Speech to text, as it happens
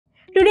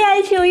Today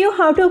I'll show you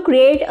how to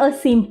create a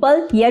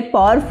simple yet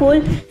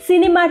powerful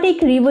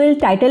cinematic reveal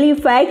title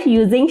effect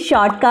using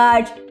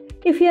Shotcut.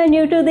 If you are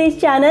new to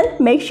this channel,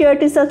 make sure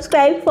to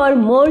subscribe for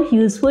more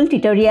useful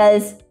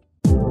tutorials.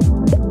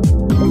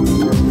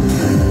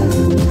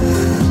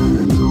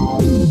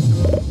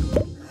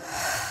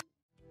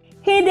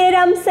 Hey there,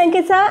 I'm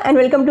Sanketa and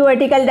welcome to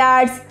Vertical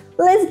Darts.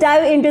 Let's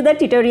dive into the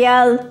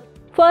tutorial.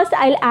 First,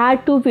 I'll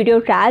add two video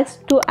tracks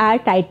to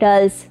add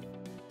titles.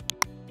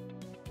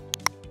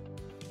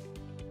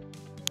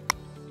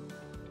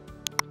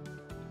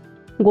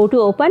 Go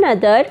to Open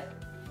Other,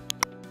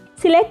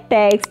 select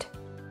Text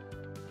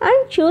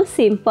and choose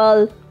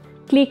Simple.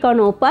 Click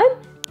on Open.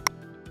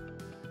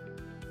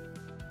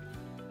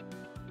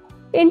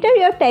 Enter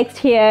your text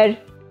here.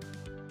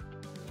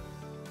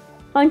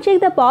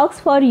 Uncheck the box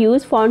for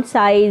Use Font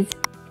Size.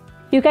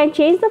 You can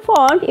change the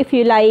font if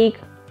you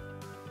like.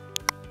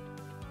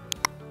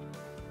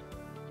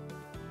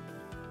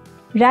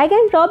 Drag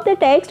and drop the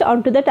text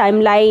onto the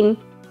timeline.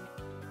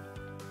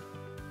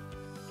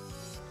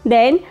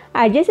 Then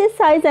adjust its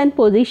size and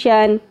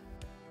position.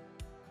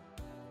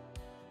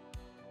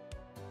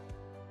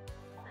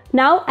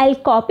 Now I'll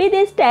copy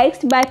this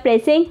text by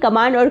pressing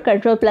Command or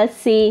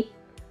Ctrl+C.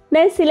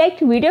 Then select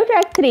video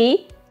track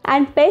 3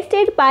 and paste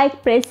it by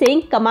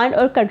pressing Command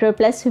or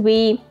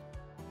Ctrl+V.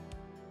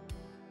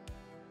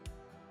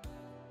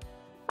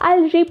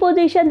 I'll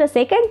reposition the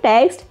second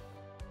text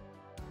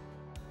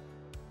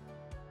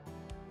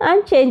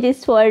and change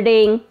its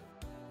wording.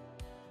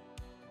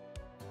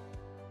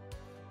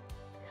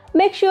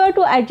 Make sure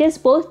to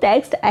adjust both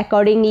text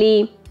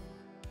accordingly.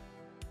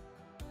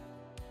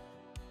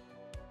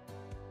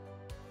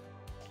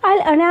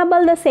 I'll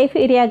enable the safe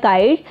area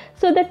guide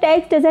so the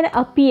text doesn't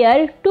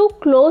appear too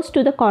close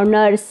to the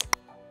corners.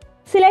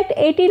 Select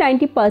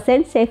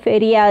 80-90% safe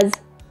areas.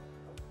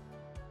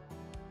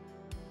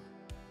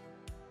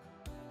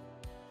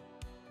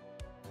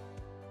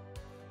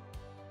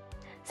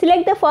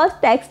 Select the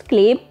first text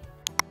clip.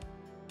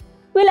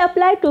 We'll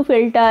apply two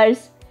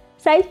filters,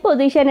 size,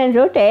 position and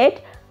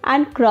rotate,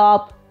 and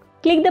crop.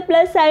 Click the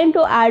plus sign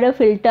to add a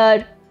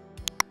filter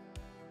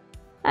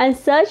and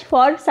search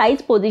for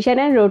size, position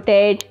and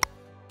rotate.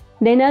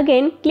 Then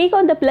again click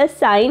on the plus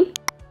sign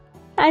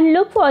and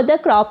look for the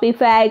crop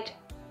effect.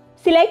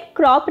 Select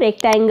crop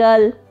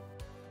rectangle.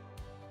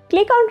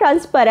 Click on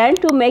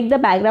transparent to make the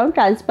background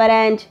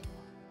transparent.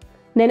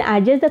 Then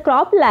adjust the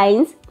crop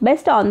lines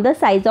based on the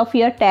size of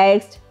your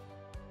text.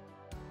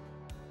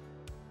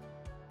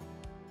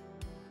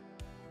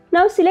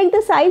 Now select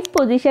the size,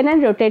 position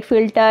and rotate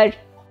filter.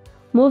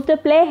 Move the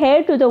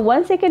playhead to the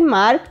 1 second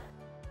mark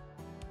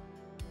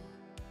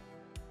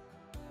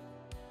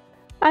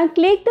and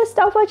click the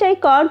stopwatch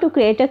icon to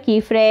create a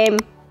keyframe.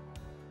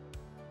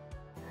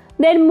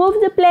 Then move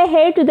the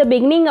playhead to the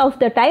beginning of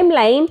the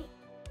timeline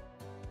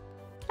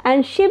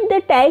and shift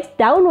the text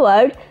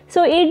downward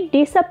so it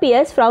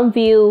disappears from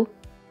view.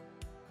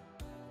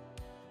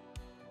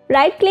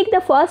 Right click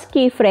the first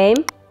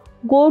keyframe,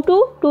 go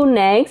to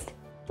Next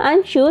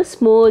and choose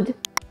Smooth.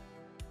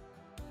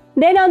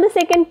 Then on the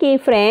second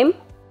keyframe,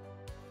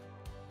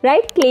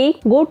 right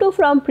click, go to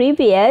From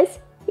Previous,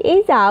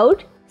 Ease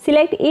Out,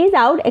 select Ease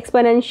Out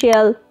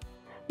Exponential.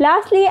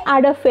 Lastly,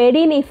 add a fade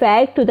in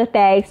effect to the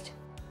text.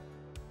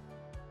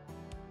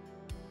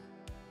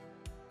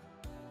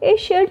 It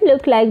should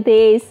look like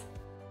this.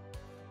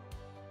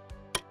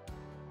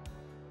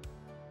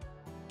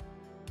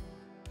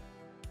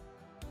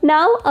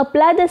 Now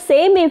apply the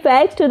same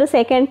effect to the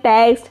second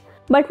text,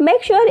 but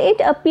make sure it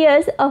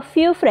appears a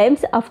few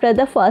frames after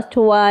the first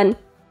one.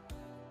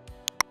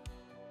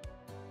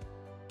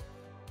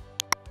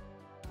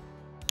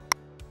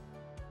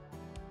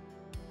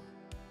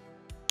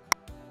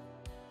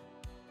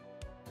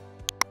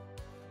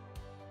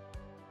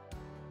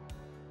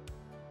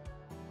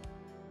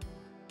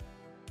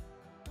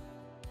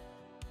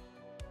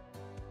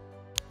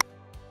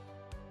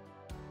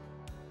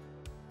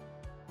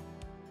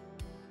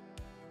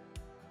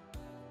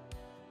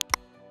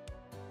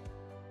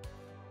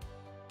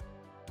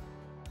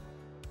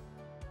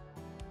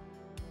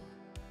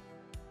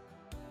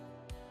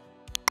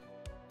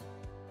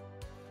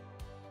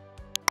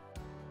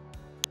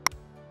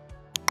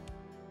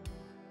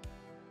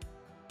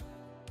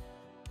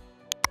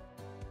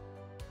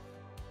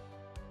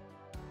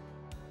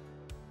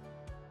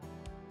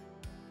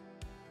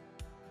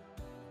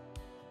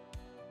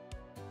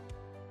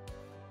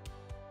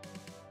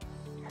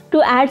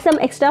 To add some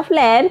extra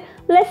flair,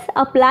 let's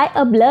apply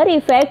a blur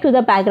effect to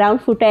the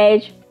background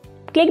footage.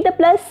 Click the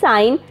plus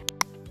sign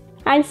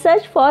and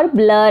search for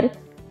blur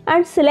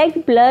and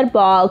select blur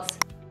box.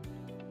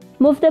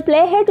 Move the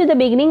playhead to the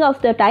beginning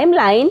of the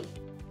timeline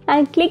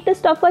and click the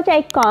stopwatch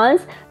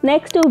icons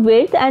next to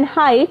width and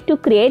height to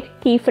create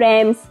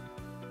keyframes.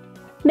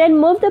 Then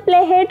move the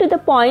playhead to the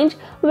point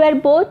where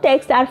both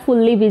texts are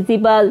fully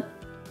visible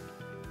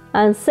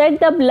and set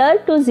the blur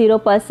to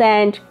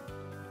 0%.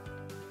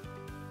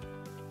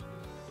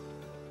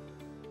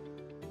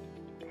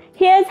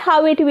 Here's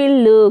how it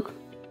will look.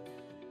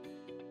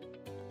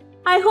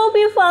 I hope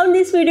you found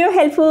this video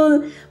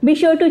helpful. Be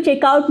sure to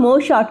check out more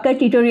Shotcut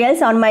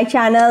tutorials on my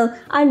channel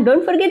and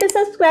don't forget to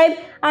subscribe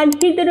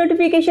and hit the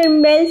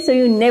notification bell so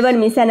you never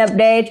miss an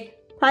update.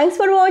 Thanks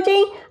for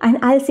watching and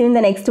I'll see you in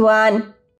the next one.